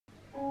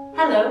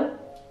Hello,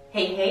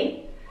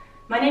 hey,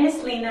 my name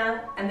is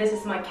Lina and this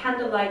is my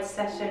candlelight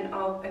session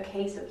of A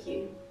Case of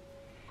You.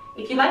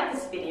 If you like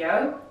this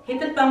video, hit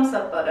the thumbs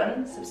up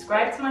button,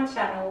 subscribe to my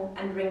channel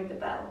and ring the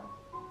bell.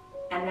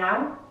 And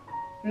now,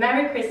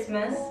 Merry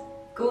Christmas,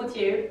 God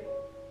Jul,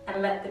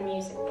 and let the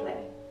music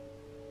play.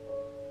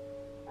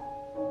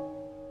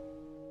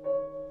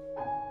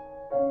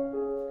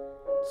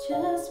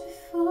 Just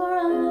before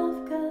our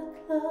love got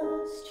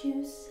lost,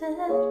 you said,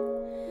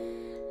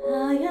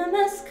 I am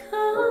as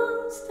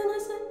constant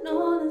as a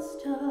northern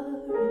star.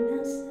 And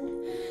I said,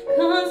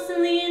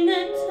 constantly in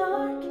the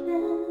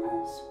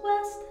darkness,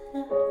 west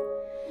ahead.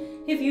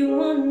 If you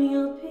want me,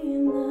 I'll be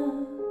in the bar.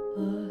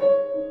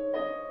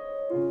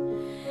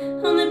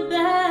 On the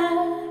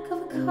back of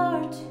a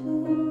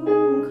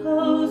cartoon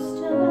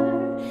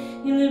coaster,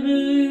 in the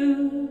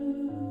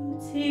blue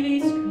TV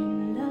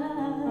screen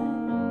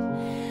light,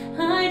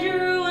 I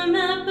drew a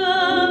map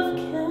of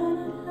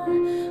Canada,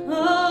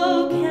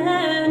 oh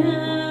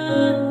Canada,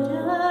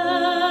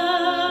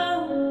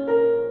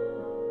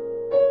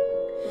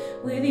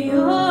 with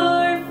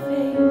your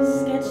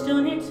face sketched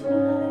on it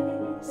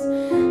twice.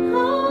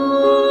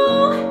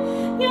 Oh,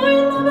 you're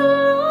never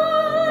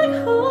like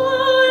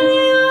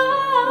holy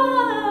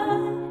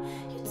wine.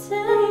 You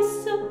taste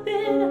so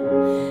bitter,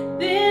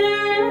 bitter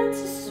and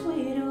too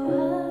sweet. Oh,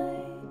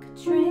 I could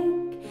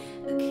drink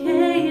a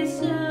case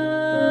of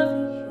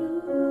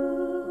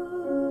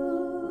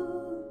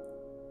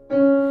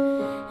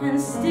and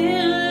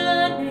still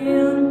I'd be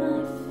on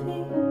my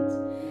feet.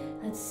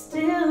 I'd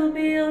still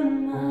be on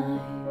my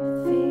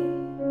feet.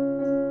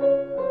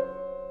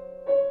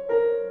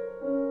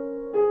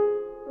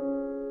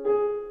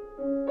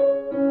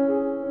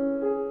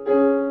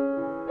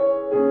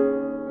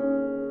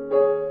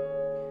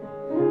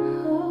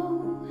 Oh,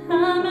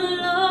 I'm a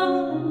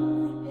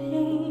lonely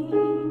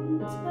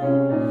painter.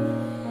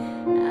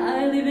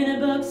 I live in a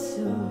box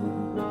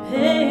of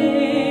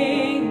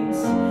paint.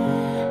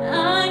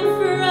 I'm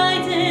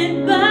frightened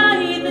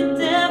by the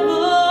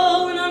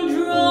devil, and I'm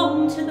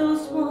drawn to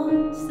those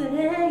ones that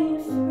ain't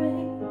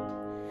afraid.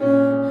 I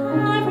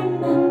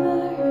remember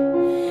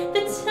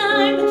the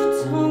time that you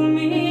told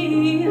me,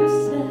 you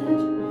said,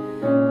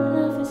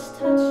 love is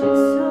touching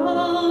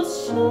souls.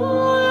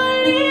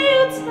 Surely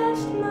you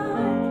touched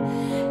mine,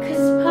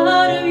 'cause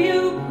part of you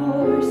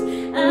pours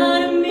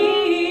out of me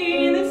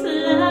in these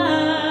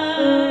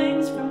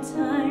lines from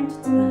time to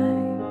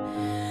time.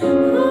 Oh,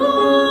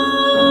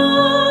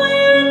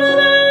 you're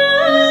another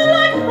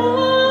like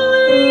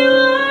holy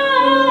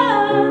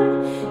wine.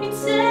 You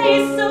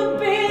taste so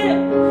bitter,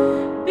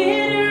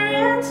 bitter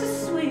and too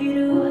sweet.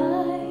 Oh,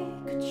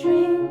 I could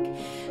drink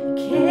a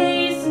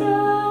case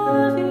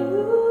of you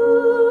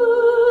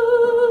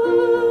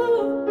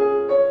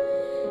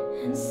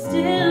and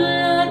still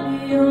I'd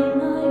be on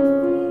my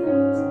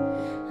feet.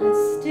 I'd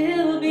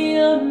still be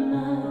on my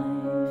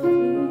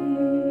feet.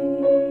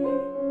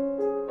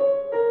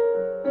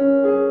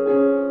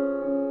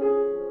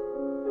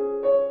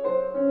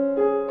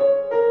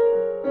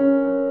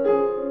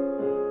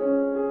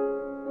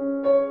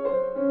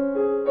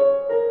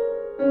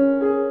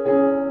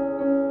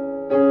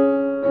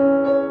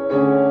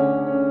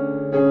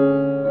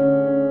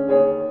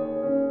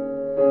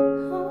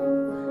 Oh,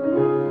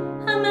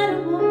 I met a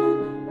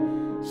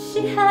woman.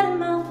 She had a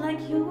mouth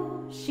like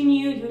yours. She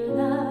knew your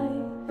life.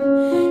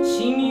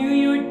 She knew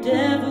your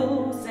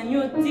devils and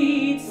your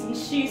deeds. And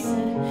she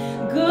said,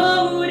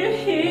 go to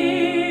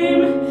him.